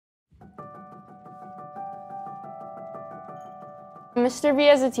Mr. V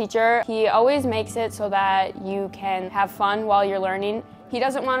as a teacher, he always makes it so that you can have fun while you're learning. He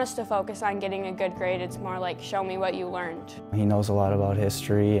doesn't want us to focus on getting a good grade, it's more like show me what you learned. He knows a lot about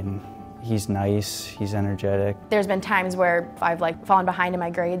history and he's nice, he's energetic. There's been times where I've fallen behind in my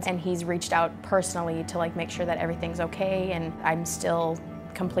grades and he's reached out personally to make sure that everything's okay and I'm still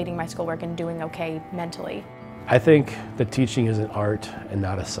completing my schoolwork and doing okay mentally. I think that teaching is an art and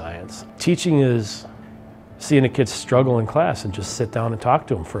not a science. Teaching is seeing a kid struggle in class and just sit down and talk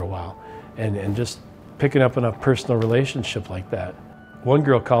to him for a while and just picking up on a personal relationship like that. One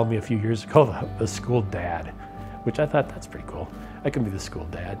girl called me a few years ago the school dad, which I thought that's pretty cool. I can be the school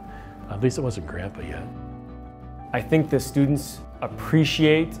dad. At least it wasn't grandpa yet. I think the students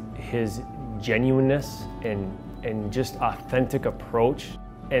appreciate his genuineness and just authentic approach,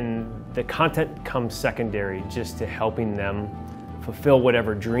 and the content comes secondary just to helping them fulfill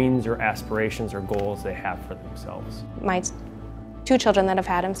whatever dreams or aspirations or goals they have for themselves. My two children that have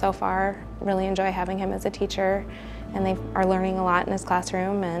had him so far really enjoy having him as a teacher, and they are learning a lot in his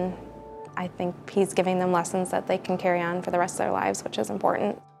classroom, and I think he's giving them lessons that they can carry on for the rest of their lives, which is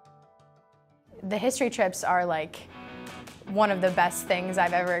important. The history trips are one of the best things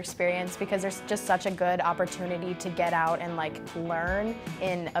I've ever experienced because there's just such a good opportunity to get out and learn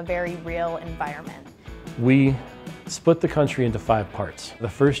in a very real environment. We split the country into 5 parts. The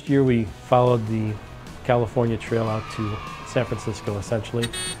first year we followed the California Trail out to San Francisco essentially,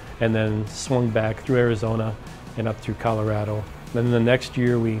 and then swung back through Arizona and up through Colorado. Then the next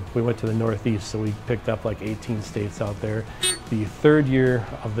year we went to the Northeast, so we picked up 18 states out there. The third year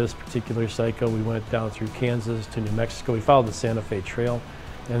of this particular cycle, we went down through Kansas to New Mexico. We followed the Santa Fe Trail.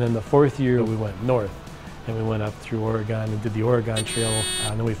 And then the fourth year, we went north, and we went up through Oregon and did the Oregon Trail,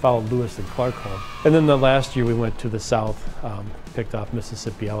 and then we followed Lewis and Clark home. And then the last year, we went to the south, picked off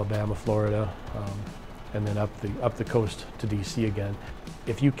Mississippi, Alabama, Florida, and then up the coast to DC again.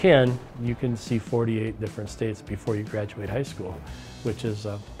 If you can see 48 different states before you graduate high school, which is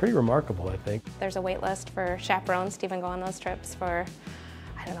pretty remarkable, I think. There's a wait list for chaperones to even go on those trips for,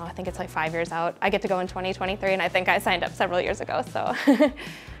 I don't know, I think it's 5 years out. I get to go in 2023, and I think I signed up several years ago, so.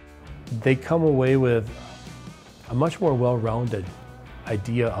 They come away with a much more well-rounded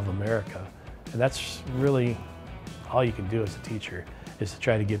idea of America, and that's really all you can do as a teacher, is to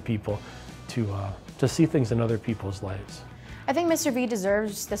try to get people to see things in other people's lives. I think Mr. V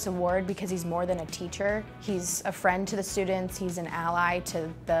deserves this award because he's more than a teacher. He's a friend to the students, he's an ally to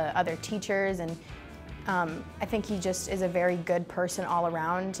the other teachers, and I think he just is a very good person all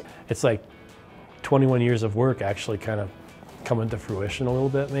around. It's 21 years of work actually kind of coming to fruition a little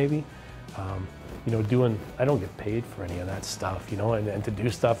bit maybe. I don't get paid for any of that stuff, and to do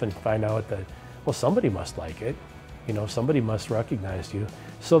stuff and find out that, well, somebody must like it, somebody must recognize you.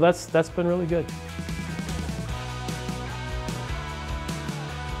 So that's been really good.